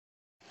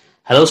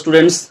Hello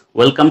students,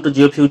 welcome to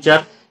Jio future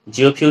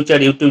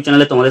YouTube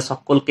চ্যানেলে তোমাদের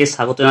সকলকে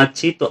স্বাগত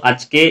জানাচ্ছি। তো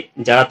আজকে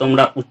যারা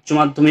তোমরা উচ্চ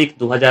মাধ্যমিক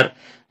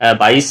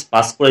 2022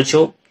 পাস করেছো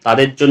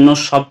তাদের জন্য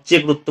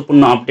সবচেয়ে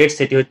গুরুত্বপূর্ণ আপডেট,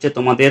 সেটি হচ্ছে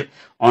তোমাদের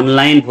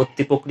অনলাইন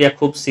ভর্তি প্রক্রিয়া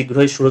খুব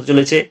শীঘ্রই শুরু হতে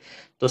চলেছে।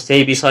 তো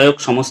সেই বিষয়ক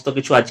সমস্ত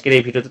কিছু আজকের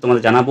এই ভিডিওতে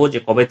তোমাদের জানাবো যে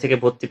কবে থেকে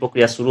ভর্তি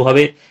প্রক্রিয়া শুরু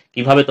হবে,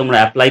 কিভাবে তোমরা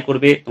অ্যাপ্লাই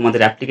করবে,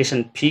 তোমাদের অ্যাপ্লিকেশন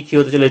ফি কী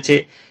হতে চলেছে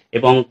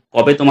এবং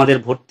কবে তোমাদের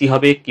ভর্তি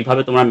হবে,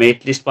 কিভাবে তোমরা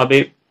মেরিট লিস্ট পাবে,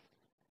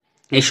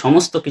 এই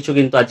সমস্ত কিছু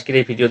কিন্তু আজকের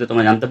এই ভিডিওতে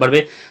তোমরা জানতে পারবে।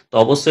 তো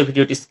অবশ্যই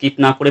ভিডিওটি স্কিপ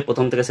না করে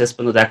প্রথম থেকে শেষ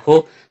পর্যন্ত দেখো,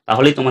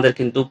 তাহলেই তোমাদের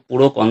কিন্তু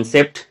পুরো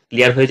কনসেপ্ট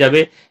ক্লিয়ার হয়ে যাবে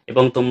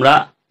এবং তোমরা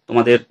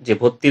তোমাদের যে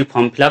ভর্তির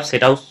ফর্ম ফিল আপ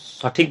সেটাও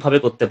সঠিকভাবে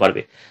করতে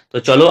পারবে। তো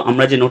চলো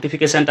আমরা যে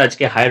নোটিফিকেশনটা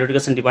আজকে হায়ার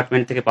এডুকেশন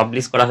ডিপার্টমেন্ট থেকে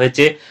পাবলিশ করা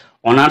হয়েছে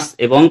অনার্স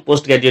এবং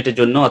পোস্ট গ্র্যাজুয়েটের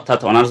জন্য, অর্থাৎ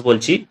অনার্স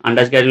বলছি,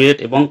 আন্ডার গ্র্যাজুয়েট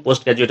এবং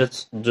পোস্ট গ্র্যাজুয়েটের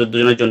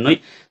দুজনের জন্যই,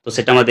 তো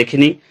সেটা আমরা দেখে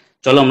নিই।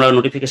 চলো আমরা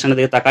নোটিফিকেশনের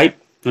দিকে তাকাই।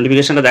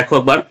 নোটিফিকেশনটা দেখো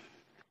একবার,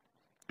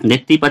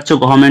 দেখতেই পাচ্ছ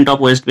government of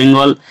West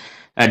Bengal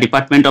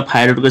department of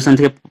higher education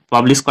থেকে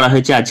পাবলিশ করা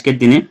হয়েছে আজকের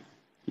দিনে,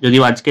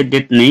 যদিও আজকের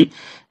ডেট নেই,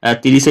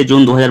 30শে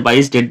জুন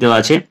 2022 ডেট দেওয়া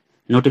আছে।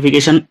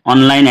 Notification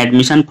online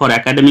admission for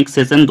academic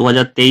session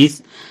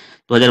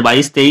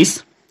 2022-23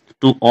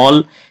 to all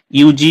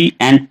Yuji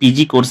and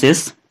PG courses.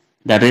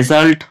 The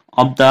result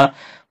of the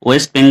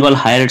West Bengal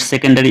higher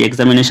secondary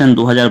examination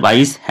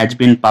 2022 has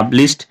been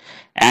published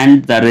and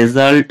the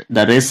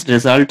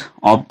result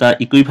of the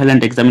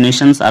equivalent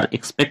examinations are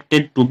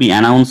expected to be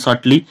announced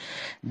shortly.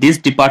 This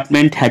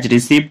department has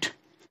received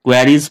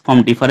queries from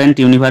different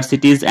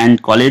universities and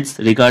colleges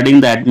regarding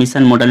the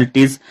admission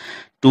modalities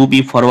to be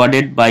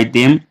forwarded by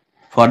them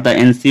for the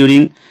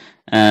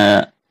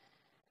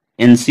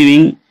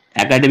ensuing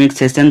academic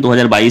session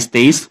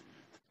 2022-23।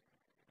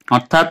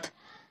 অর্থাৎ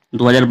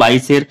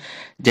 2022-এর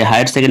যে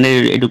higher secondary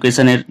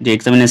এডুকেশনের যে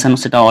examination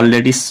সেটা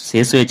already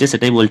শেষ হয়েছে,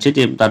 সেটাই বলছে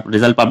যে তার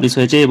রেজাল্ট পাবলিশ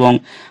হয়েছে এবং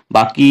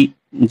বাকি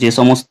যে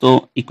সমস্ত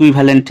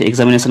ইকুইভ্যালেন্ট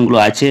এক্সামিনেশনগুলো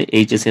আছে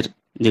এইচএসের,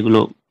 যেগুলো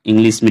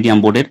ইংলিশ মিডিয়াম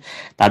বোর্ডের,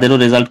 তাদেরও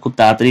রেজাল্ট খুব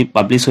তাড়াতাড়ি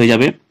পাবলিশ হয়ে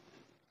যাবে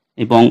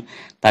এবং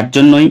তার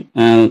জন্যই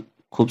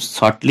খুব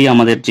শর্টলি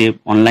আমাদের যে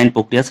অনলাইন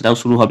প্রক্রিয়া সেটাও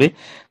শুরু হবে।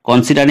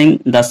 Considering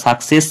the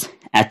success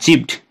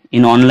achieved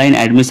in online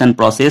admission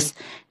process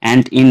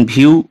and in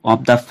view of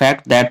the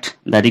fact that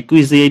the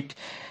requisite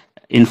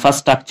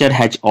infrastructure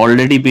has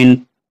already been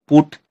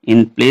put in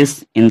place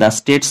in the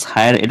state's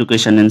higher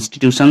education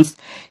institutions,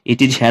 it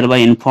is hereby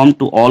informed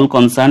to all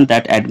concerned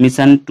that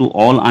admission to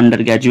all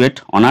undergraduate,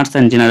 honors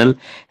and general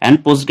and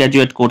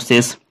postgraduate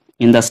courses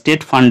in the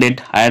state funded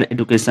higher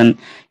education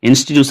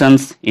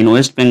institutions in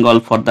West Bengal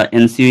for the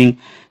ensuing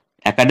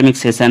academic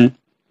session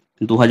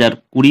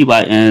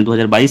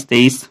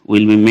 2022-23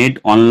 will be made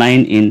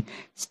online in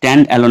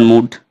stand-alone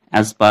mode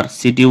as per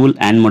schedule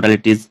and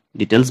modalities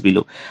details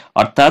below।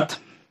 অর্থাৎ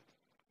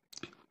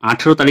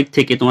 18 তারিখ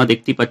থেকে তোমরা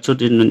দেখতেই পাচ্ছ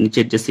যে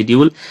নিচের যে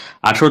schedule,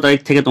 18 তারিখ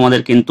থেকে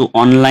তোমাদের কিন্তু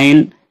অনলাইন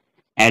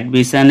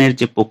অ্যাডমিশনের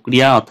যে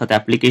প্রক্রিয়া অর্থাৎ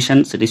অ্যাপ্লিকেশন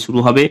সেটি শুরু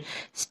হবে।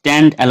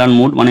 স্ট্যান্ড অ্যালোন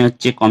মোড মানে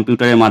হচ্ছে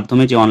কম্পিউটারের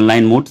মাধ্যমে যে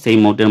অনলাইন মোড, সেই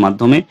মোডের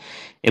মাধ্যমে,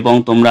 এবং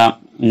তোমরা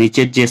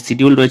নিচের যে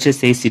শিডিউল রয়েছে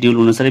সেই শিডিউল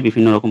অনুসারে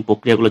বিভিন্ন রকম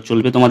প্রক্রিয়াগুলো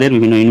চলবে তোমাদের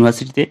বিভিন্ন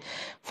ইউনিভার্সিটিতে।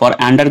 For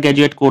under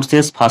graduate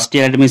courses first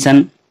year admission,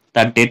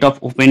 the date of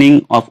opening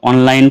of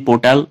online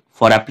portal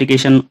for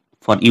application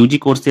for Yuji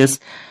courses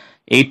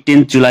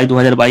 18th July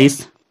 2022,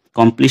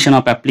 completion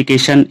of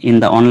application in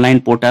the online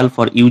portal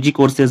for UG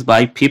courses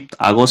by 5th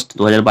August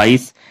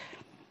 2022,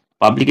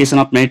 publication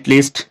of merit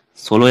list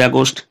 16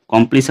 August,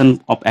 completion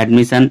of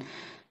admission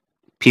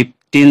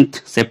 15th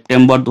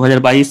September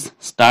 2022,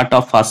 start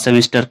of first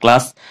semester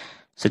class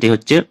সেটি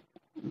হচ্ছে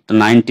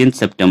 19th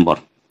September।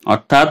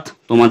 অর্থাৎ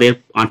তোমাদের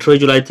 18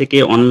 জুলাই থেকে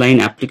online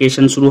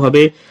application শুরু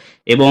হবে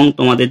এবং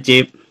তোমাদের যে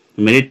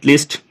মেরিট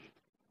লিস্ট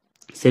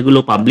সেগুলো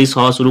পাবলিশ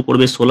হওয়া শুরু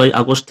করবে 16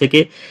 আগস্ট থেকে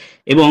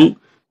এবং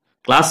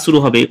ক্লাস শুরু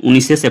হবে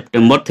 19শে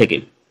সেপ্টেম্বর থেকে।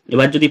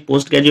 এবার যদি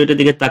পোস্ট গ্র্যাজুয়েটের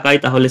দিকে তাকাই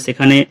তাহলে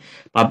সেখানে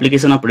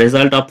publication of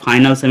result of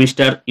final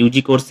semester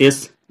Yuji courses,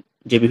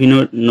 যে বিভিন্ন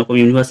রকম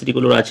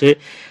ইউনিভার্সিটিগুলো আছে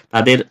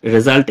তাদের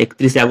রেজাল্ট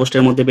 31শে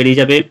আগস্টের মধ্যে বেরিয়ে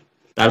যাবে।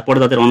 তারপরে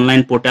তাদের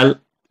অনলাইন পোর্টাল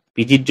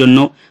পিজির জন্য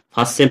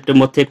 1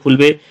 সেপ্টেম্বর থেকে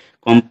খুলবে,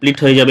 কমপ্লিট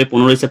হয়ে যাবে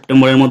 15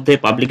 সেপ্টেম্বরের মধ্যে।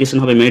 পাবলিকেশন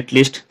হবে merit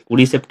list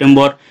 20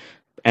 September,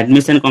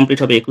 admission complete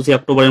হবে 21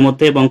 অক্টোবরের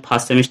মধ্যে এবং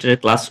ফার্স্ট সেমিস্টারের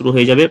ক্লাস শুরু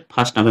হয়ে যাবে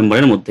 1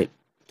 নভেম্বরের মধ্যে।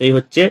 তো এই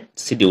হচ্ছে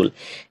শিডিউল।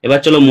 এবার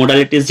চলো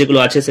মোডালিটিস যেগুলো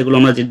আছে সেগুলো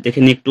আমরা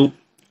দেখে নিই একটু।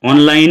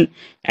 Online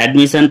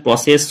admission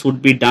process should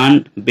be done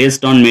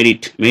based on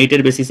merit,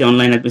 মেরিটের বেসিসে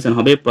অনলাইন অ্যাডমিশন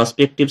হবে।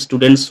 Prospective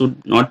students should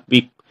not be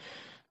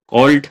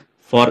called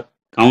for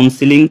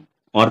counselling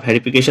or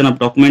verification of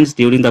documents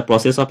during the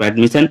process of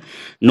admission.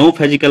 No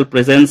physical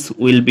presence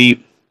will be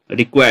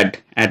required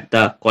at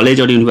the college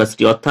or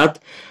university। অর্থাৎ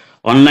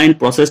online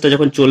প্রসেসটা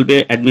যখন চলবে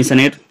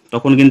অ্যাডমিশনের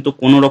তখন কিন্তু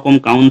কোনো রকম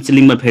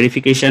কাউন্সিলিং বা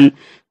ভেরিফিকেশন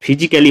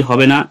ফিজিক্যালি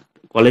হবে না,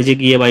 কলেজে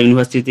গিয়ে বা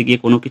ইউনিভার্সিটিতে গিয়ে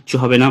কোনো কিছু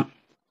হবে না,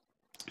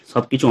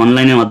 সব কিছু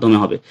অনলাইনের মাধ্যমে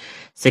হবে।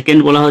 সেকেন্ড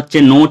বলা হচ্ছে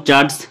no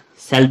charge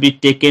shall be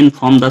taken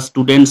from the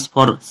students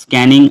for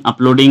scanning,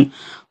 uploading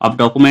of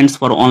documents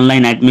for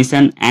online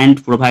admission and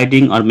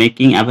providing or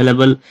making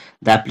available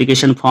the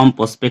application form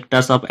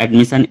prospectus of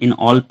admission in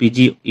all PG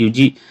UG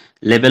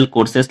level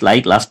courses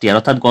like last year।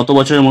 অর্থাৎ গত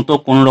বছরের মতো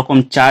কোনো রকম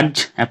charge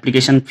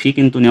application fee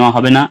কিন্তু নেওয়া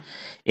হবে না।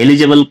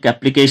 Eligible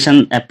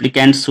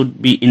applicants should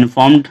be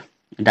informed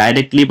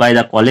directly by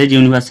the college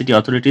university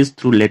authorities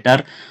through letter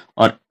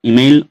or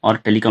email or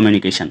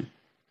telecommunication।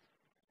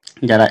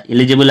 যারা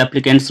এলিজিবল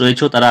অ্যাপ্লিকেন্টস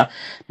রয়েছে তারা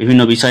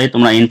বিভিন্ন বিষয়ে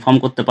তোমরা ইনফর্ম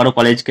করতে পারো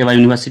কলেজকে বা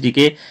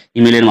ইউনিভার্সিটিকে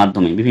ইমেলের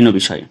মাধ্যমে বিভিন্ন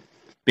বিষয়ে।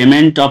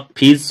 Payment of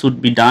fees should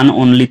be done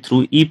only through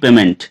E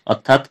payment,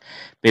 অর্থাৎ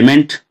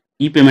পেমেন্ট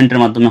ই পেমেন্টের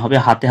মাধ্যমে হবে,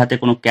 হাতে হাতে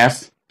কোনো ক্যাশ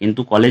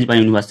কিন্তু কলেজ বা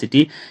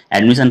ইউনিভার্সিটি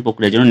অ্যাডমিশন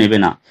প্রক্রিয়ার জন্য নেবে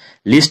না।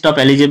 List of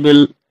eligible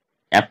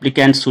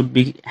applicants should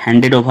be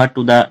handed over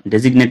to the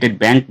designated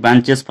bank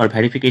branches for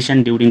verification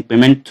during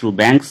payment through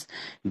banks.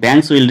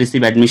 Banks will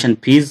receive admission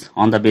fees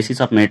on the basis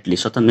of merit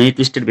list, অর্থাৎ merit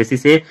লিস্টের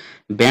বেসিসে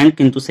bank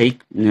কিন্তু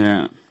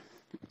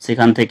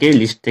সেখান থেকে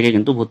list থেকে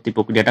কিন্তু ভর্তি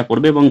প্রক্রিয়াটা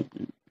করবে এবং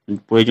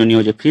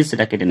প্রয়োজনীয় যে ফিস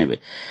সেটা কেটে নেবে।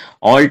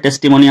 All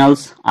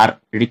testimonials R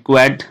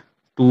required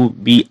to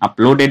be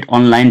uploaded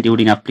online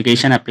during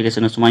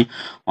অ্যাপ্লিকেশনের সময়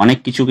অনেক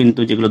কিছু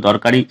কিন্তু যেগুলো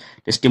দরকারি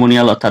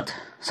টেস্টিমোনিয়াল অর্থাৎ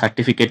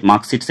সার্টিফিকেট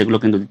মার্কশিট সেগুলো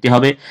কিন্তু দিতে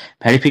হবে।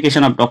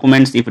 Verification of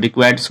documents if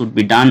required should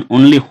be done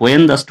only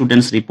when the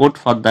students report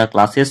for the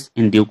classes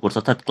in due course,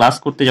 অর্থাৎ ক্লাস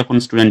করতে যখন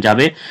স্টুডেন্ট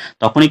যাবে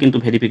তখনই কিন্তু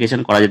ভেরিফিকেশন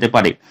করা যেতে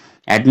পারে।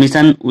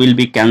 Admission will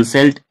be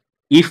cancelled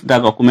if the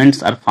documents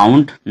are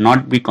found not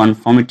be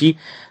conformity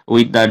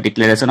with the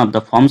declaration of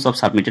the forms of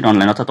submitted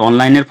online, অর্থাৎ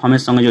অনলাইনের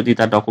ফর্মের সঙ্গে যদি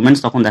তার ডকুমেন্টস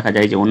তখন দেখা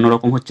যায় যে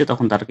অন্যরকম হচ্ছে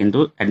তখন তার কিন্তু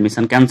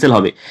অ্যাডমিশন ক্যান্সেল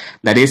হবে।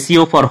 The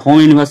ratio for home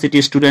university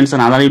students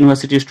and other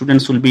university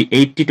students will be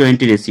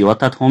 80-20 ratio,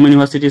 অর্থাৎ হোম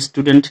ইউনিভার্সিটি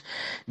স্টুডেন্ট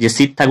যে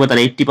সিট থাকবে তার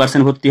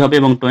 80% ভর্তি হবে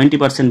এবং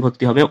 20%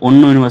 ভর্তি হবে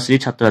অন্য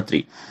ইউনিভার্সিটির ছাত্রছাত্রী।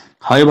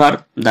 However,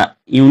 the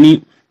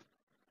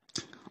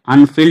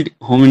unfilled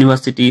home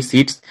university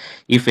seats,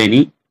 if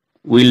any,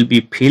 will be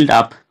filled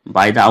up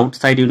by the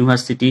outside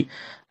university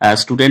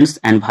students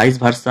and vice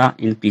versa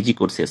in PG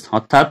courses,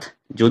 অর্থাৎ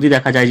যদি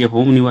দেখা যায় যে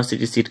হোম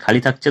ইউনিভার্সিটি সিট খালি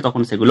থাকছে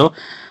তখন সেগুলো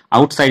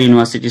আউটসাইড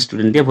ইউনিভার্সিটি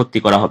স্টুডেন্ট দিয়ে ভর্তি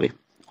করা হবে।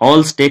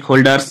 All stake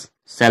holders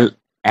shall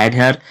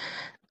অ্যাডহার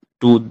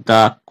to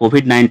the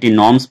COVID-19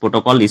 norms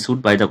protocol issued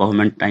by the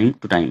government time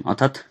to time,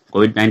 অর্থাৎ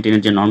COVID-19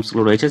 যে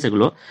নর্মসগুলো রয়েছে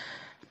সেগুলো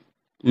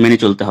মেনে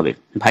চলতে হবে।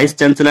 Vice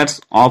chancellors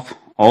of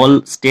all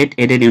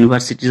state-aided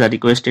universities are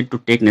requested to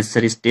take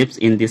necessary steps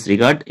in this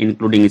regard,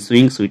 including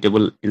issuing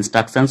suitable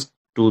instructions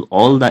to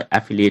all the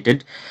affiliated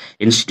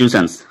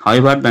institutions.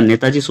 However, the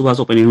Netaji Subhas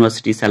Open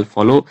University shall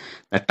follow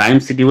the time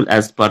schedule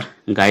as per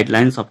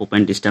guidelines of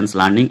open distance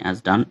learning as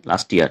done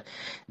last year.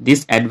 This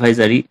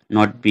advisory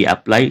not be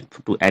applied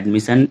to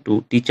admission to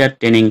teacher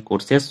training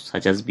courses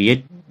such as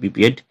B.Ed,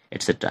 B.Ped,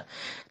 etc.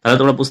 তাহলে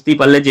তোমরা বুঝতেই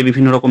পারলে যে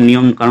বিভিন্ন রকম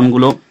নিয়ম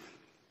কানুনগুলো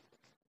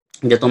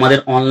যে তোমাদের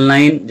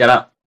অনলাইন যারা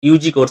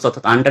ইউজি কোর্স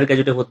অর্থাৎ আন্ডার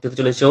গ্র্যাজুয়েটে ভর্তি হতে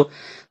চলেছ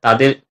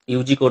তাদের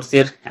ইউজি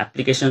কোর্সের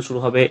অ্যাপ্লিকেশন শুরু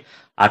হবে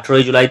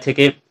 18 জুলাই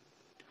থেকে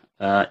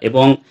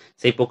এবং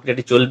সেই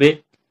প্রক্রিয়াটি চলবে।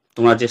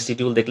 তোমরা যে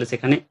শিডিউল দেখলে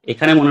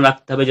এখানে মনে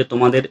রাখতে হবে যে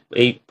তোমাদের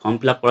এই ফর্ম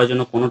ফিল আপ করার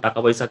জন্য কোনো টাকা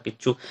পয়সা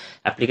কিচ্ছু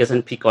অ্যাপ্লিকেশন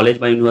ফি কলেজ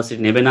বা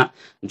ইউনিভার্সিটি নেবে না।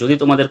 যদি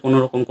তোমাদের কোনো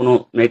রকম কোনো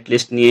মেরিট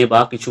লিস্ট নিয়ে বা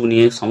কিছু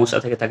নিয়ে সমস্যা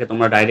থেকে থাকে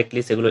তোমরা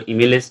ডাইরেক্টলি সেগুলো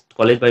ইমেলে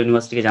কলেজ বা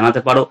ইউনিভার্সিটিকে জানাতে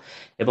পারো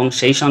এবং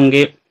সেই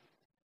সঙ্গে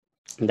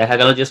দেখা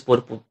গেল যে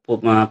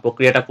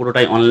প্রক্রিয়াটা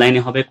পুরোটাই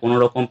অনলাইনে হবে, কোনো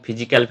রকম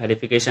ফিজিক্যাল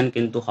ভেরিফিকেশন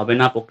কিন্তু হবে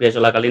না। প্রক্রিয়া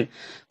চলাকালীন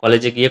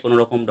কলেজে গিয়ে কোনো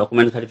রকম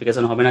ডকুমেন্টস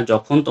ভেরিফিকেশন হবে না।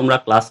 যখন তোমরা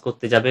ক্লাস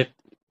করতে যাবে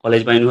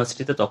কলেজ বা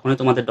ইউনিভার্সিটিতে তখনই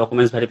তোমাদের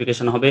ডকুমেন্টস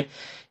ভেরিফিকেশন হবে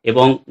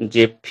এবং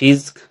যে ফিজ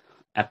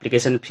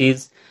অ্যাপ্লিকেশন ফিজ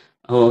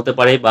হতে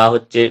পারে বা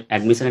হচ্ছে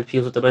অ্যাডমিশনের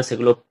ফিজ হতে পারে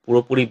সেগুলো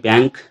পুরোপুরি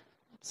ব্যাংক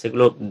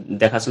সেগুলো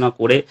দেখাশোনা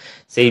করে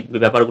সেই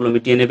ব্যাপারগুলো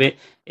মিটিয়ে নেবে।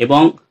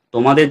 এবং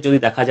তোমাদের যদি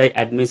দেখা যায়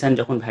অ্যাডমিশন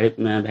যখন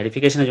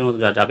ভেরিফিকেশনের জন্য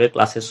যাবে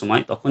ক্লাসের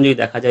সময় তখন যদি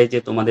দেখা যায় যে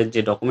তোমাদের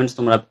যে ডকুমেন্টস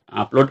তোমরা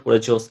আপলোড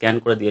করেছো স্ক্যান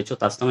করে দিয়েছো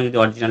তার সঙ্গে যদি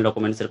অরিজিনাল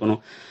ডকুমেন্টসের কোনো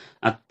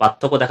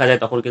পার্থক্য দেখা যায়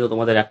তখন কিন্তু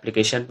তোমাদের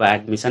অ্যাপ্লিকেশন বা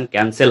অ্যাডমিশন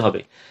ক্যান্সেল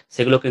হবে।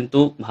 সেগুলো কিন্তু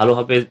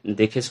ভালোভাবে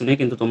দেখে শুনে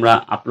কিন্তু তোমরা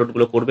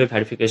আপলোডগুলো করবে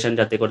ভেরিফিকেশন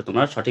যাতে করে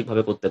তোমরা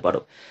সঠিকভাবে করতে পারো।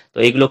 তো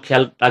এইগুলো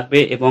খেয়াল রাখবে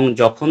এবং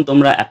যখন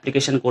তোমরা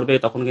অ্যাপ্লিকেশন করবে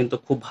তখন কিন্তু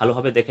খুব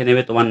ভালোভাবে দেখে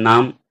নেবে তোমার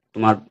নাম,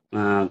 তোমার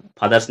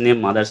father's name,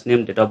 mother's name,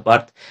 date of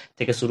birth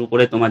থেকে শুরু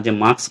করে তোমার যে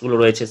মার্কসগুলো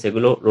রয়েছে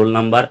সেগুলো, রোল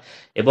নাম্বার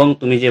এবং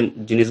তুমি যে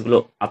জিনিসগুলো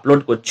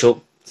আপলোড করছো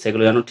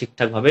সেগুলো যেন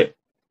ঠিকঠাকভাবে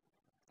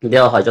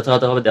দেওয়া হয়,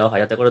 যথাযথভাবে দেওয়া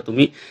হয় যাতে করে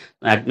তুমি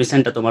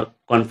অ্যাডমিশনটা তোমার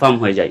কনফার্ম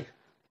হয়ে যায়।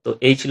 তো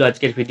এই ছিল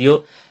আজকের ভিডিও।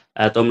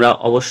 তোমরা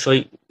অবশ্যই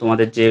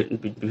তোমাদের যে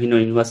বিভিন্ন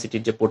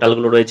ইউনিভার্সিটির যে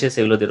পোর্টালগুলো রয়েছে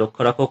সেগুলো দিয়ে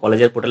লক্ষ্য রাখো,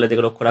 কলেজের পোর্টালে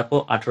দিকে লক্ষ্য রাখো।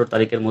 18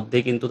 তারিখের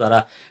মধ্যেই কিন্তু তারা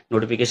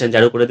নোটিফিকেশন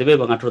জারি করে দেবে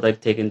এবং 18 তারিখ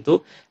থেকে কিন্তু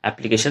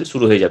অ্যাপ্লিকেশন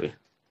শুরু হয়ে যাবে।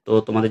 তো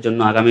তোমাদের জন্য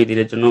আগামী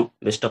দিনের জন্য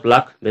best of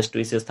luck, best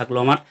wishes থাকলো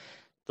আমার।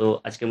 তো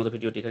আজকের মতো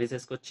ভিডিওটি এখানেই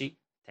শেষ করছি।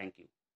 Thank you.